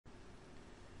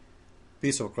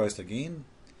Peace of Christ again.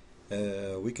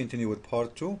 We continue with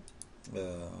part 2.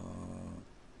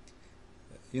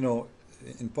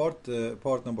 In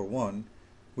part number 1,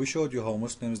 we showed you how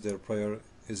Muslims, their prayer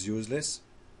is useless,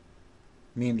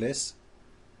 meaningless,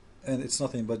 and it's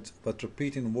nothing but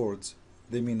repeating words.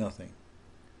 They mean nothing.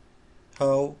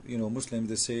 How Muslims,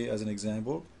 they say, as an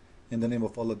example, in the name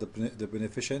of Allah, the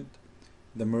beneficent,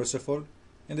 the merciful.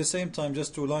 In the same time,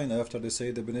 just 2 lines after, they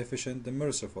say the beneficent, the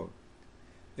merciful.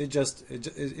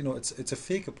 It's a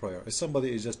fake prayer.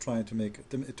 Somebody is just trying to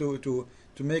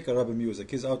make Arabic music.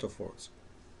 He's out of words.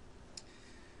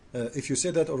 If you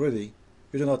say that already,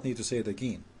 you do not need to say it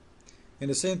again. In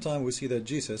the same time, we see that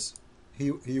Jesus,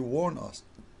 he warned us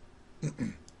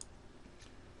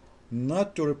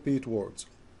not to repeat words.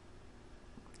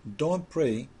 Don't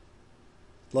pray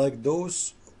like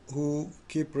those who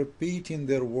keep repeating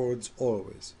their words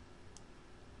always.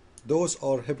 Those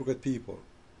are hypocrite people.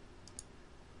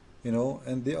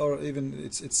 And they are even,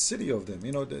 it's silly of them,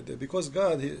 because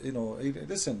God,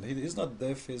 listen, he's not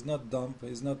deaf, he's not dumb,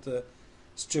 he's not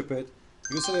stupid.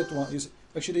 You said it one,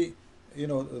 actually,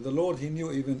 the Lord, he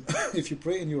knew, even if you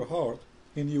pray in your heart,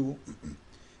 he knew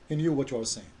what you are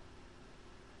saying.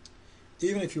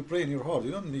 Even if you pray in your heart,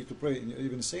 you don't need to pray,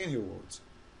 even saying your words.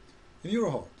 In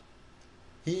your heart,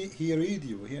 he read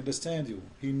you, he understand you,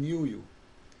 he knew you.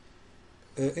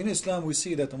 In Islam, we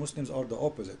see that the Muslims are the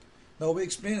opposite. Now we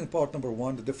explain in part number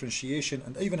 1 the differentiation,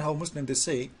 and even how Muslims, they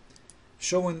say,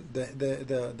 showing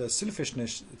the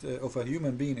selfishness of a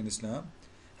human being in Islam,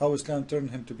 how Islam turned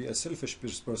him to be a selfish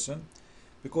person,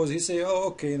 because he say, oh,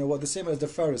 okay, the same as the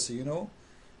Pharisee,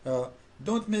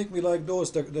 don't make me like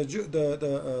those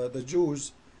the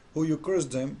Jews who you cursed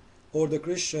them, or the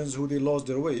Christians who they lost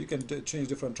their way. You can change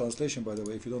different translation, by the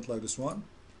way, if you don't like this one.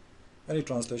 Any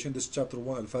translation. This is chapter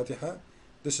 1, Al-Fatiha.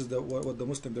 This is what the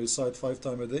Muslim, they recite 5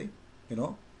 times a day.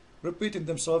 Repeating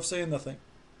themselves, saying nothing.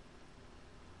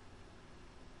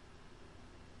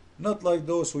 Not like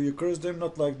those who you curse them,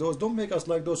 not like those. Don't make us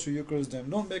like those who you curse them.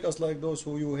 Don't make us like those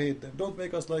who you hate them. Don't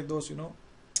make us like those,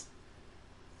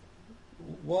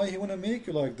 Why he want to make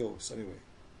you like those, anyway?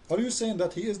 Are you saying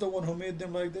that he is the one who made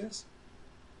them like this?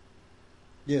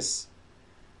 Yes.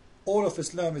 All of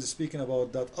Islam is speaking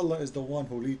about that Allah is the one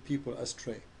who lead people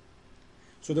astray.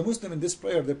 So the Muslim in this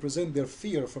prayer, they present their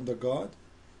fear from the God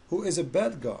who is a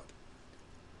bad God.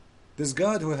 This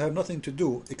God who have nothing to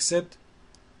do except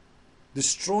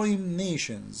destroying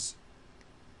nations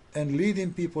and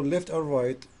leading people left or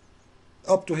right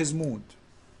up to his mood.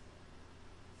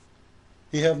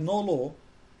 He have no law.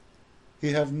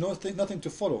 He have nothing to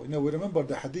follow. We remember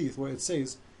the hadith where it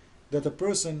says that a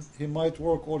person, he might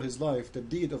work all his life the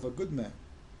deed of a good man.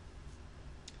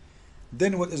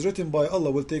 Then what is written by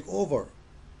Allah will take over.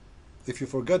 If you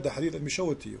forgot the hadith, let me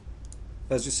show it to you.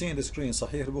 As you see in the screen,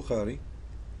 Sahih al-Bukhari,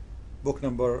 book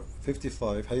number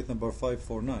 55, hadith number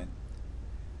 549.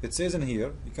 It says in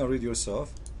here, you can read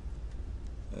yourself.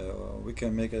 We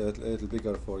can make it a little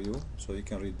bigger for you, so you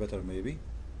can read better maybe.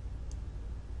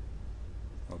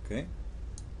 Okay.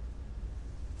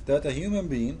 That a human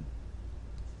being,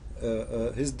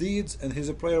 his deeds and his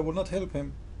prayer will not help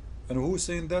him. And who's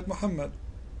saying that? Muhammad.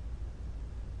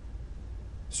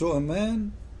 So a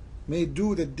man may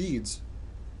do the deeds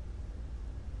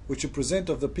which present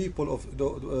of the people of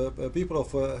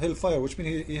hellfire, which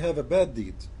means he have a bad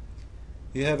deed,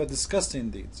 he have a disgusting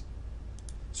deed.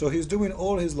 So he's doing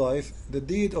all his life the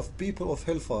deed of people of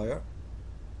hellfire,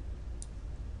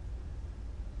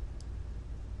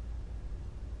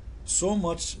 so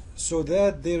much so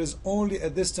that there is only a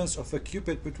distance of a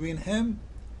cubit between him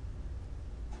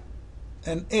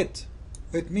and it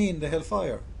means the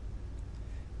hellfire.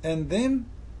 And then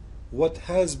what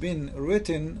has been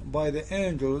written by the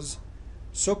angels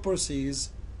supersedes,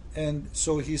 and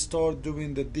so he starts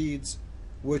doing the deeds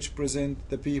which present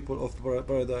the people of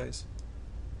paradise.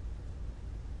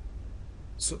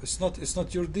 So it's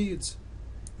not your deeds.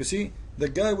 You see, the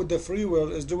guy with the free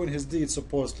will is doing his deeds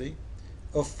supposedly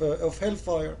of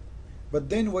hellfire, but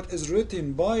then what is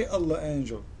written by Allah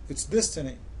angel, it's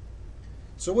destiny.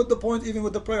 So what the point even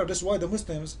with the prayer? That's why the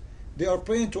Muslims, they are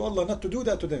praying to Allah not to do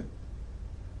that to them,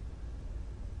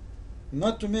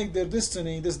 not to make their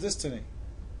destiny this destiny.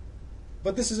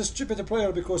 But this is a stupid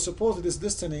prayer, because supposedly this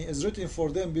destiny is written for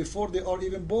them before they are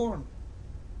even born,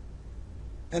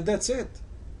 and that's it.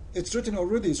 It's written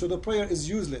already, so the prayer is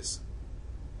useless.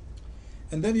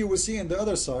 And then you will see on the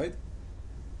other side,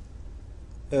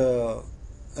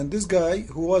 and this guy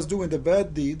who was doing the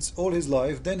bad deeds all his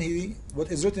life, then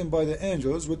what is written by the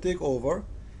angels will take over,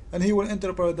 and he will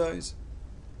enter paradise.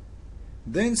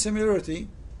 Then similarity,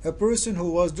 a person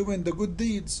who was doing the good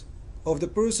deeds of the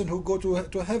person who go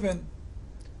to heaven,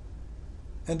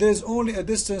 and there is only a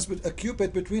distance, a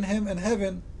cubit between him and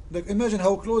heaven. Like, imagine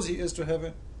how close he is to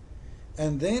heaven.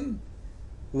 And then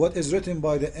what is written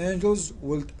by the angels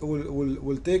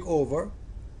will take over,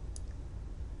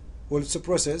 will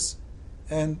suppress,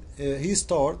 and he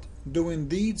start doing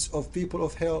deeds of people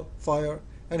of hell fire,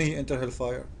 and he enter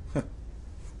hellfire.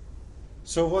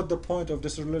 So what the point of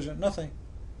this religion? Nothing.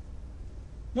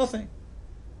 Nothing.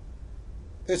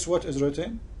 It's what is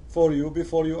written for you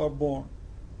before you are born.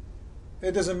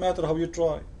 It doesn't matter how you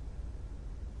try.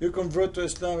 You convert to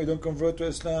Islam, you don't convert to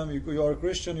Islam, you are a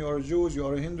Christian, you are a Jew, you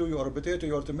are a Hindu, you are a potato,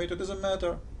 you are a tomato, it doesn't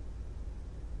matter.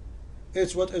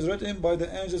 It's what is written by the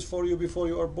angels for you before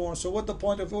you are born. So what the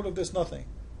point of all of this? Nothing.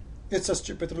 It's a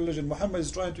stupid religion. Muhammad is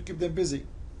trying to keep them busy.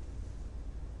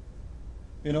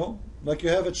 You know, like you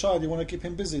have a child, you want to keep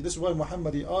him busy. This is why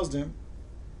Muhammad, he asked them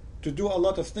to do a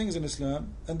lot of things in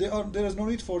Islam, and there is no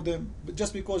need for them, but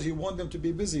just because he wants them to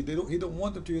be busy. He don't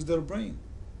want them to use their brain.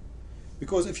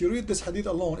 Because if you read this hadith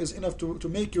alone is enough to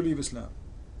make you leave Islam.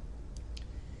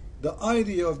 The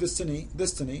idea of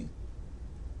destiny,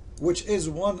 which is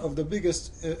one of the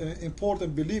biggest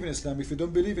important belief in Islam. If you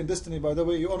don't believe in destiny, by the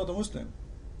way, you are not a Muslim.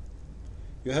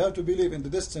 You have to believe in the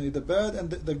destiny, the bad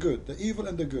and the good, the evil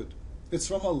and the good. It's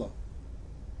from Allah.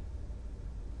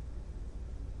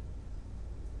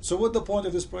 So what the point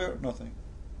of this prayer? Nothing.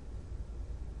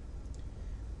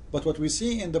 But what we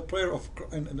see in the prayer of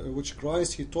which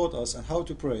Christ he taught us and how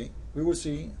to pray, we will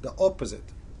see the opposite.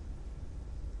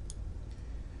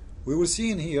 We will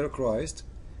see in here Christ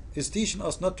is teaching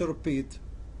us not to repeat,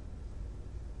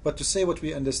 but to say what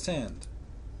we understand.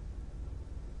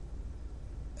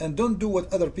 And don't do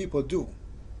what other people do.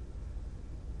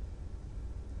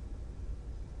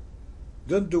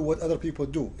 Don't do what other people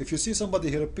do. If you see somebody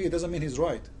he repeat, doesn't mean he's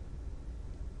right.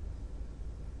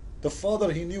 The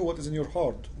Father, he knew what is in your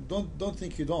heart. Don't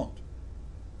think you don't.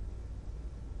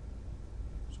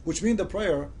 Which means the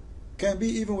prayer can be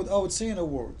even without saying a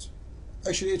word.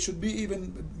 Actually, it should be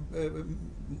even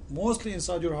mostly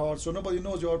inside your heart, so nobody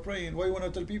knows you are praying. Why you want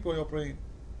to tell people you are praying?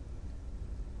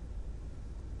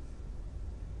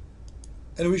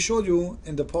 And we showed you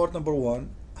in the part number 1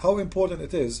 how important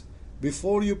it is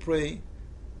before you pray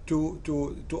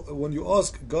when you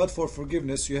ask God for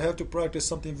forgiveness, you have to practice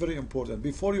something very important.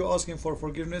 Before you ask Him for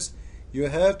forgiveness, you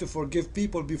have to forgive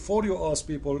people before you ask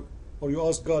people or you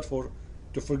ask God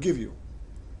to forgive you.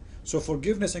 So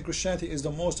forgiveness in Christianity is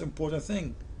the most important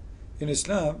thing. In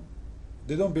Islam,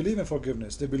 they don't believe in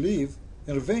forgiveness. They believe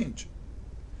in revenge.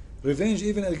 Revenge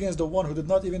even against the one who did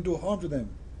not even do harm to them.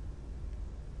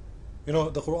 You know,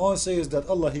 the Quran says that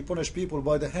Allah, He punished people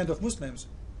by the hand of Muslims.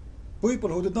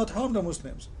 People who did not harm the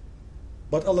Muslims.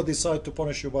 But Allah decided to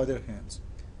punish you by their hands.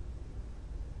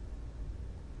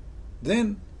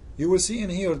 Then you will see in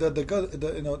here that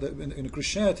in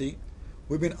Christianity,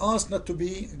 we've been asked not to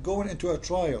be going into a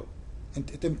trial and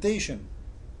temptation.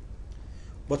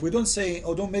 But we don't say,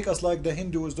 oh, don't make us like the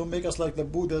Hindus, don't make us like the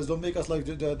Buddhas, don't make us like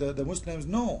the Muslims.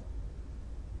 No.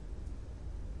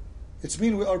 It's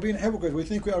mean we are being hypocrite. We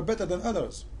think we are better than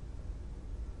others.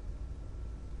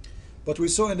 But we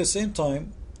saw in the same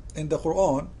time in the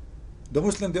Quran, the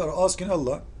Muslims, they are asking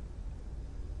Allah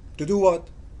to do what?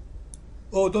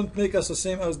 Oh, don't make us the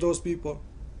same as those people.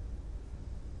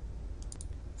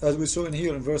 As we saw in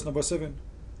here in verse number 7.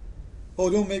 Oh,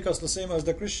 don't make us the same as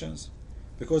the Christians.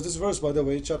 Because this verse, by the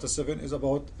way, chapter 7, is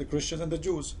about the Christians and the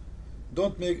Jews.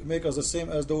 Don't make us the same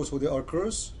as those who they are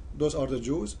cursed. Those are the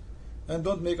Jews. And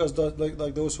don't make us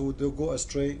like those who do go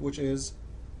astray, which is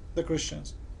the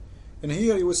Christians. And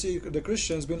here you will see the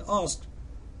Christians being asked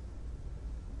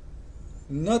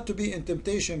not to be in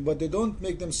temptation, but they don't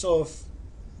make themselves,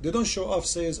 they don't show off,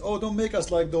 says, oh, don't make us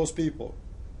like those people.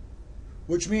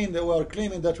 Which means that we are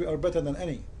claiming that we are better than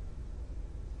any.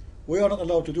 We are not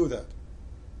allowed to do that.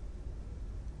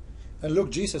 And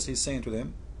look, Jesus is saying to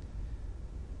them,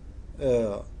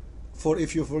 for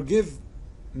if you forgive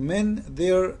men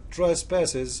their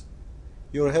trespasses,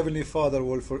 your heavenly Father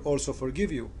will also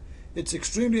forgive you. It's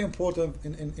extremely important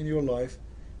in your life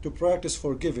to practice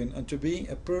forgiving and to be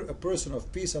a person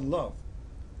of peace and love.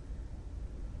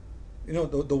 You know,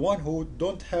 the one who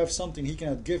don't have something, he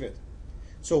cannot give it.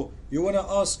 So you want to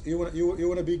ask, you want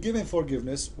to be given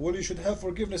forgiveness. Well, you should have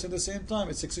forgiveness at the same time.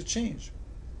 It's exchange.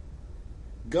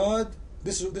 God,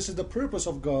 this is the purpose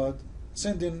of God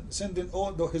sending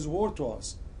all His word to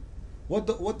us. What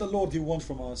the Lord He wants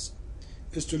from us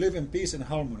is to live in peace and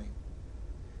harmony,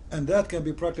 and that can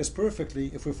be practiced perfectly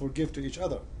if we forgive to each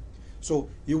other. So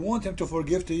you want Him to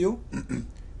forgive to you,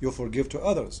 you forgive to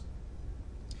others.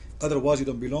 Otherwise, you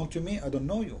don't belong to me. I don't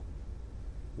know you.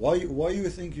 Why you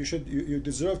think you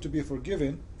deserve to be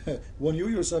forgiven when you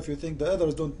yourself you think the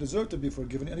others don't deserve to be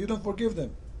forgiven and you don't forgive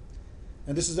them?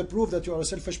 And this is a proof that you are a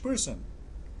selfish person.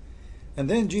 And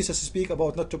then Jesus speak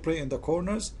about not to pray in the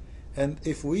corners, and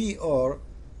if we are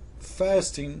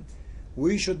fasting,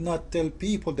 we should not tell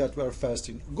people that we are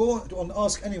fasting. Go and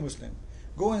ask any Muslim.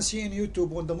 Go and see in YouTube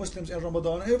when the Muslims in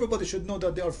Ramadan, everybody should know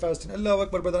that they are fasting. Allahu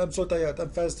Akbar, brother, I'm so tired, I'm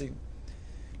fasting.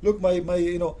 Look, my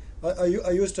you know,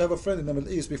 I used to have a friend in the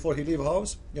Middle East before he leave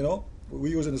house, you know,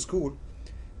 we use in the school.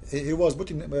 He was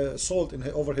putting salt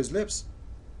over his lips.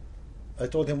 I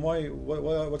told him, why,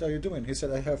 what are you doing? He said,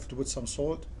 I have to put some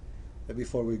salt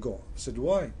before we go. I said,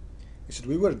 why? He said,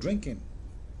 we were drinking.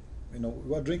 You know, we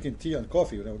were drinking tea and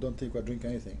coffee. You know, don't think we're drinking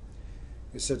anything.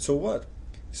 He said, so what?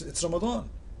 He said, it's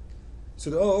Ramadan. He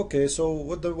said, oh, okay, so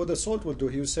what the salt will do?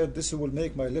 He said, this will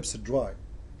make my lips dry.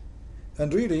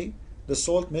 And really, the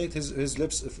salt made his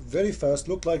lips very fast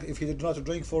look like if he did not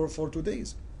drink for 2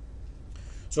 days.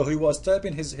 So he was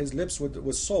tapping his lips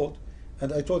with salt,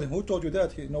 and I told him, who told you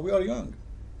that? You know, we are young.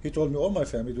 He told me, all my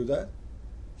family do that.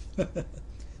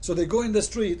 So they go in the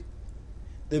street,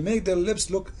 they make their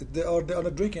lips look, they are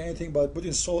not drinking anything but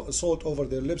putting salt over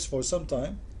their lips for some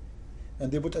time,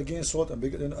 and they put again salt,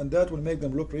 and that will make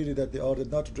them look really that they are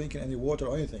not drinking any water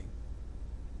or anything.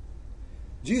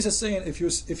 Jesus is saying,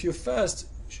 if you fast,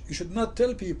 you should not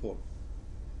tell people,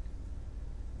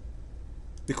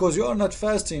 because you are not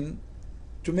fasting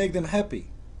to make them happy.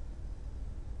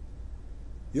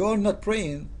 You are not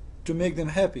praying to make them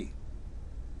happy.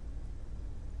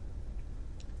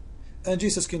 And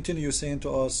Jesus continues saying to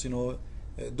us, you know,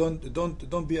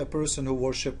 don't be a person who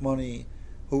worship money,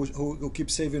 who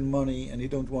keep saving money, and he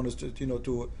don't want us to, you know,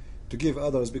 to give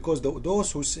others, because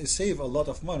those who save a lot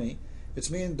of money, it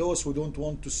means those who don't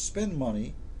want to spend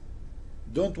money,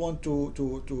 don't want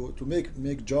to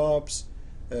make jobs,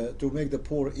 to make the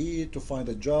poor eat, to find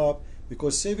a job,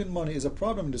 because saving money is a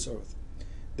problem in this earth.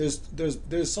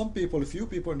 There's some people, few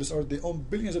people in this earth, they own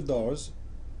billions of dollars,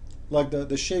 like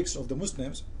the sheikhs of the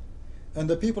Muslims, and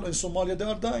the people in Somalia, they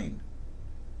are dying.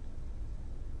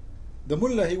 The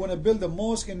mullah, he want to build a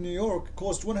mosque in New York,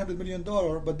 cost $100 million,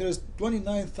 but there's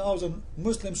 29,000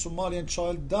 Muslim Somalian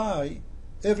child die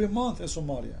every month in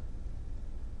Somalia.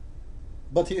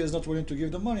 But he is not willing to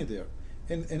give the money there.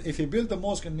 And if he built the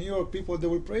mosque in New York, people, they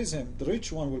will praise him. The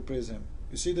rich one will praise him.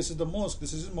 You see, this is the mosque,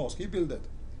 this is his mosque, he built it.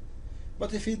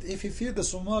 But if he feed the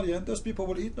Somalian, those people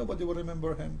will eat, nobody will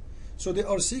remember him. So they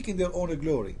are seeking their own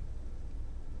glory.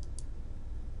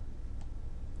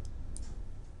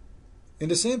 In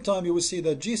the same time, you will see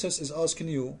that Jesus is asking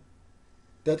you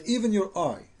that even your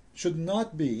eye should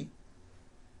not be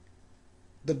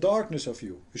the darkness of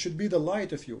you. It should be the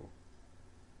light of you.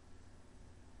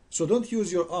 So don't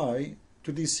use your eye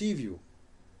to deceive you.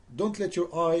 Don't let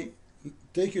your eye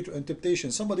take you to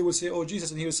temptation. Somebody will say, oh, Jesus,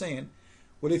 and he was saying,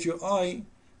 well, if your eye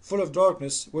full of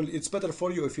darkness, well, it's better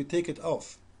for you if you take it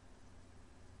off.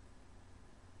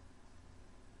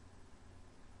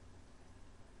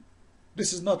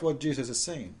 This is not what Jesus is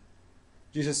saying.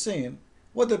 Jesus is saying,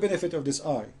 what the benefit of this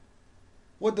eye?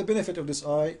 What the benefit of this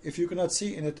eye if you cannot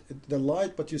see in it the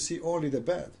light, but you see only the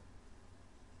bad?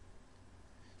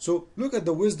 So look at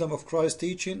the wisdom of Christ's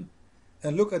teaching,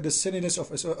 and look at the silliness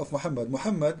of Muhammad.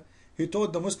 Muhammad, he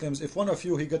told the Muslims, if one of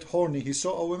you, he got horny, he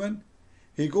saw a woman,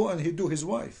 he go and he do his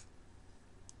wife.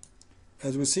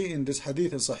 As we see in this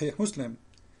hadith in Sahih Muslim,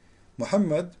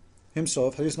 Muhammad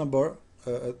himself, hadith number,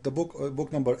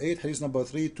 book number 8, hadith number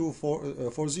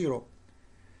 3240.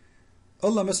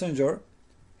 Allah Messenger,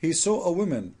 he saw a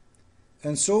woman,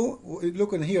 and so,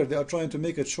 look in here, they are trying to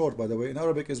make it short, by the way, in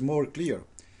Arabic is more clear.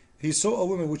 He saw a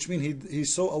woman, which means he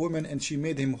saw a woman and she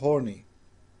made him horny.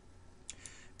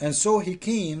 And so he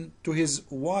came to his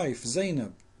wife,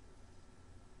 Zainab.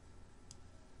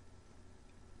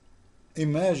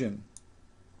 Imagine,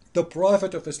 the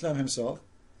Prophet of Islam himself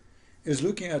is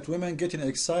looking at women getting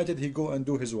excited, he go and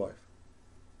do his wife.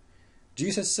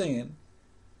 Jesus saying,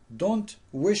 don't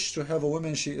wish to have a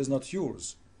woman, she is not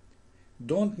yours.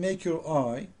 Don't make your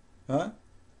eye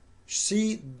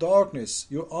see darkness.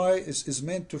 Your eye is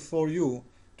meant for you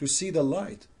to see the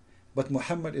light. But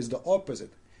Muhammad is the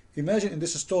opposite. Imagine in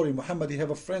this story, Muhammad, he have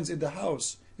a friends in the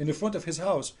house, in the front of his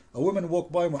house. A woman walked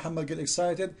by, Muhammad get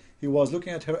excited. He was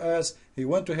looking at her ass. He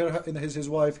went to her, his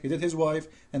wife. He did his wife.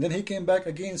 And then he came back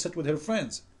again, sat with her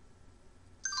friends.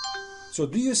 So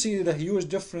do you see the huge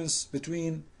difference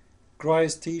between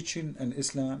Christ's teaching and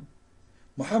Islam?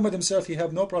 Muhammad himself, he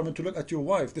have no problem to look at your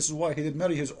wife. This is why he did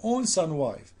marry his own son's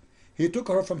wife. He took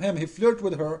her from him. He flirted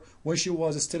with her when she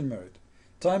was still married.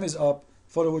 Time is up.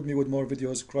 Follow with me with more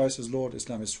videos. Christ is Lord.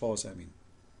 Islam is false. Ameen.